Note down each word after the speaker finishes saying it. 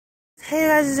Hey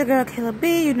guys, it's your girl Kayla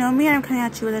B. You know me, I'm coming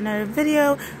at you with another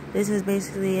video. This is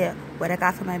basically what I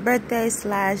got for my birthday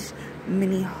 /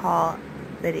 mini haul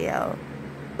video.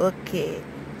 Okay,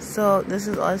 so this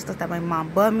is all the stuff that my mom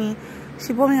bought me.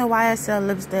 She bought me a YSL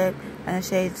lipstick in the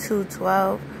shade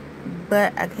 212,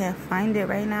 but I can't find it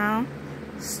right now,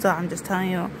 so I'm just telling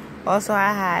you. Also,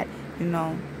 I had,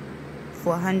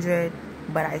 $400,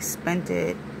 but I spent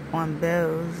it on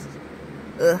bills.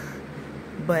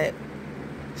 But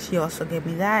she also gave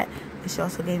me that, and she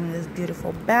also gave me this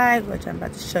beautiful bag, which I'm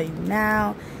about to show you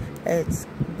now. It's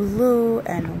blue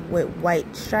and with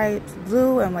white stripes,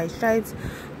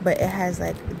 but it has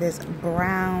like this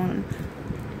brown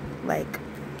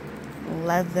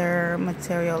leather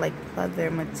material,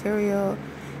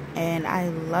 and I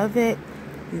love it.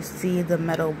 You see the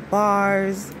metal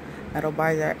bars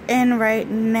are in right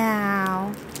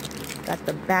now. Got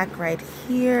the back right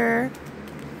here,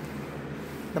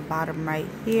 the bottom right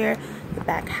here. The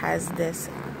back has this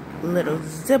little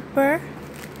zipper.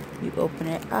 You open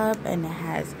it up and it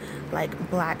has like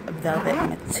black velvet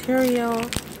material.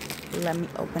 Let me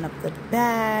open up the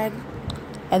bag,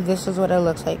 and this is what it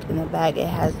looks like in the bag. It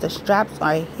has the straps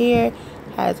right here,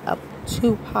 has up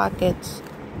 2 pockets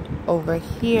over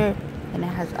here, and it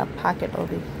has a pocket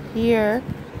over here,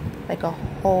 like a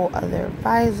whole other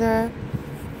visor.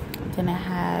 Then it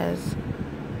has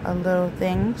a little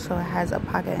thing, so it has a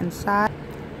pocket inside.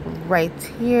 Right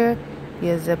here,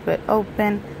 you zip it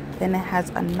open. Then it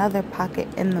has another pocket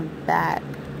in the back.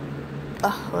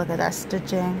 Oh, look at that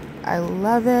stitching. I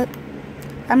love it.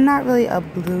 I'm not really a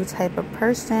blue type of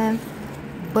person,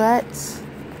 but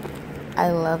I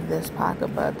love this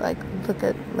pocketbook. Like, look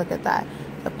at that.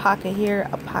 The pocket here,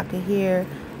 a pocket here,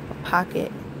 a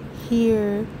pocket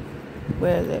here.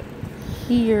 Where is it?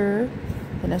 Here.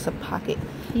 And there's a pocket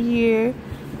here.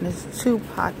 And there's 2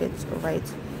 pockets right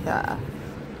here.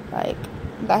 Like,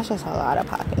 that's just a lot of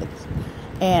pockets.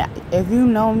 And if you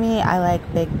know me, I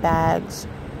like big bags.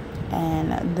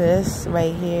 And this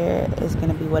right here is going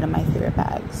to be one of my favorite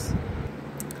bags.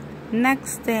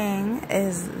 Next thing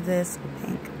is this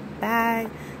pink bag.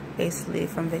 Basically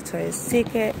from Victoria's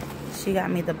Secret. She got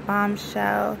me the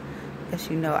bombshell, because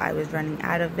I was running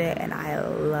out of it, and I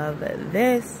love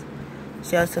this.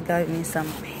 She also got me some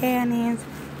panties,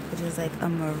 which is like a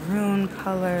maroon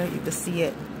color. You can see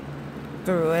it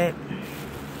through it.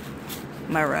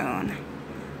 Maroon.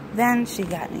 Then she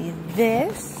got me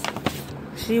this.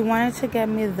 She wanted to get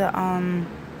me the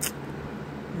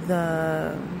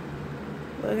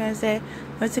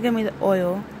wanted to get me the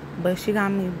oil, but she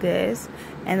got me this.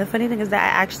 And the funny thing is that I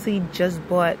actually just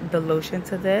bought the lotion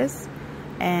to this,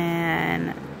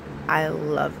 and I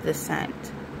love the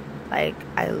scent. Like,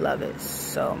 I love it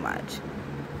so much.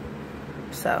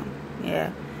 So,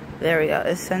 yeah. There we go.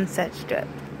 It's Sunset Strip.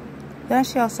 Then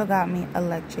she also got me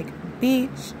Electric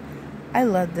Beach. I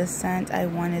love this scent. I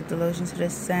wanted the lotion to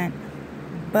this scent,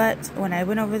 but when I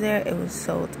went over there, it was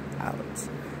sold out.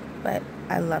 But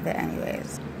I love it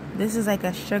anyways. This is like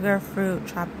a sugar fruit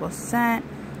tropical scent,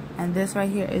 and this right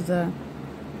here is a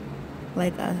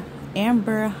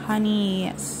amber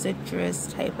honey citrus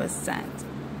type of scent.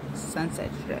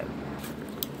 Sunset Strip.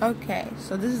 Okay,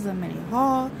 so this is a mini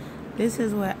haul. This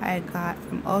is what I got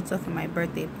from Ulta for my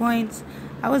birthday points.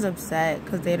 I was upset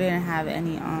because they didn't have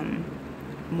any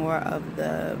more of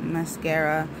the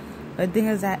mascara. But the thing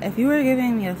is that if you were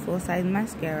giving me a full-size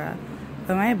mascara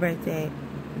for my birthday,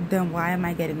 then why am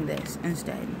I getting this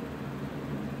instead?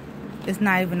 It's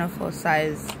not even a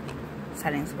full-size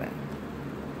setting spray.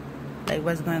 Like,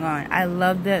 what's going on? I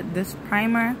loved it. This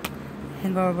primer,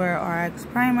 Hangover RX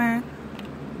primer,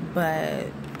 but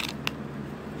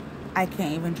I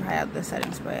can't even try out the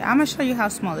setting spray. I'm gonna show you how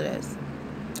small it is.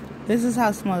 This is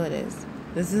how small it is.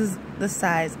 This is the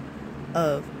size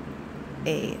of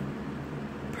a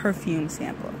perfume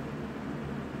sample.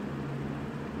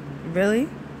 Really?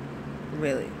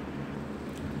 Really?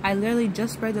 I literally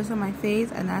just sprayed this on my face,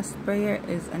 and that sprayer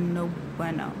is a no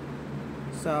bueno.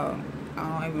 So, I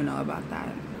don't even know about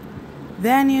that.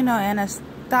 Then,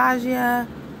 Anastasia,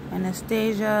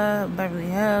 Beverly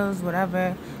Hills,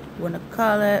 whatever you want to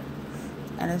call it.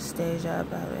 Anastasia,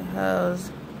 Beverly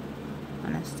Hills,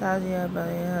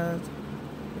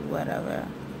 whatever.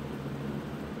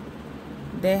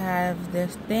 They have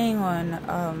this thing on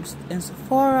in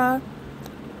Sephora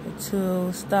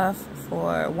to stuff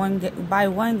for buy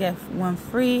one get one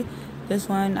free. This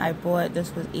one I bought.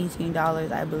 This was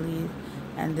 $18, I believe,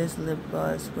 and this lip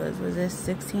gloss was this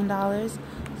 $16.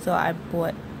 So I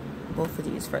bought both of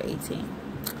these for $18,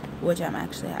 which I'm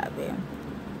actually happy.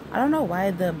 I don't know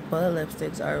why the bullet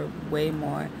lipsticks are way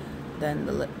more than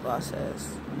the lip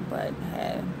glosses, but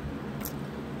hey,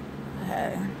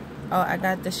 Okay. Oh, I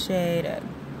got the shade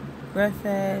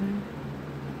Griffin.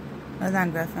 No, it's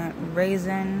not Griffin.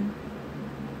 Raisin.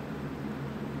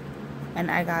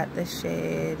 And I got the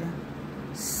shade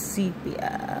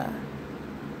Sepia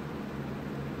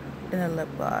in the lip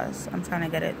gloss. I'm trying to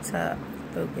get it to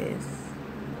focus.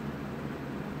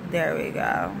 There we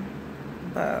go.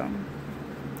 Boom.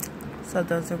 So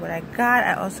those are what I got.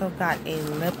 I also got a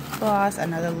lip gloss,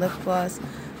 another lip gloss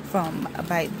from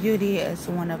Bite Beauty. It's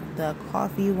one of the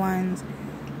coffee ones.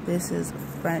 This is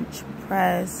French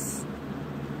press.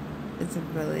 It's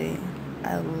really,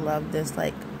 I love this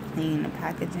like clean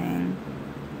packaging.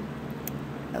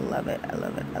 I love it, I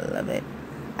love it, I love it.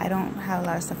 I don't have a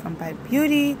lot of stuff from Bite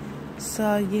Beauty,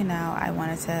 so you know, I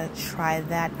wanted to try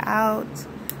that out.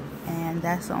 And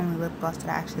that's the only lip gloss that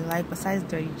I actually like besides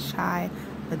Dirty Chai.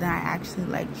 But then I actually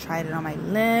like tried it on my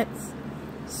lips.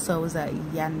 So it was a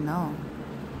yeah, no.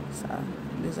 So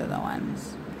these are the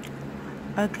ones.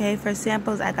 Okay, for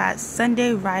samples I got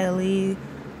Sunday Riley,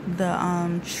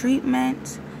 the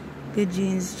treatment, Good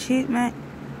Genes treatment.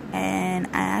 And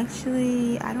I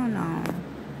don't know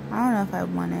if I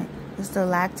want it. It's the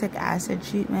lactic acid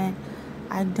treatment.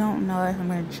 I don't know if I'm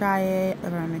gonna try it, if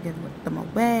I'm gonna give them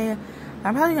away.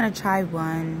 I'm probably gonna try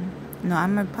one. No,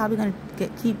 I'm probably gonna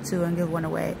keep two and give one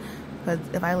away, because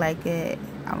if I like it,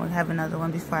 I'm gonna have another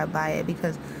one before I buy it,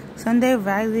 because Sunday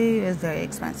Riley is very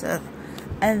expensive.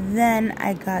 And then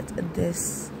I got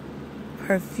this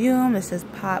perfume. This is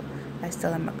Pop by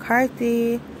Stella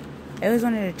McCarthy. I always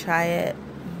wanted to try it,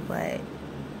 but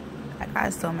I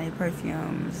got so many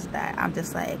perfumes that I'm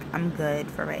just like, I'm good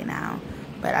for right now.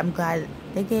 But I'm glad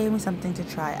they gave me something to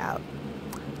try out.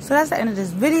 So that's the end of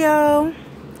this video.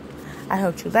 I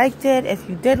hope you liked it. If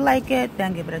you did like it,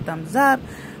 then give it a thumbs up.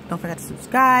 Don't forget to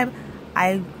subscribe.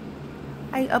 I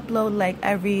upload like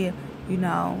every, you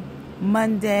know,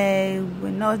 Monday.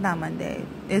 No, it's not Monday.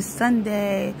 It's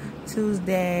Sunday,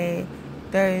 Tuesday,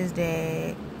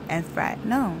 Thursday, and Friday.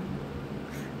 No,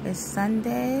 it's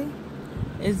Sunday.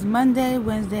 It's Monday,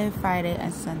 Wednesday, Friday,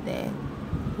 and Sunday.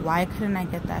 Why couldn't I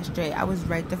get that straight? I was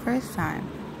right the first time.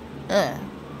 Ugh.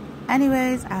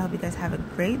 Anyways, I hope you guys have a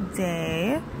great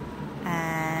day.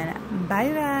 And bye,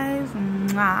 guys.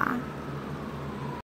 Mwah.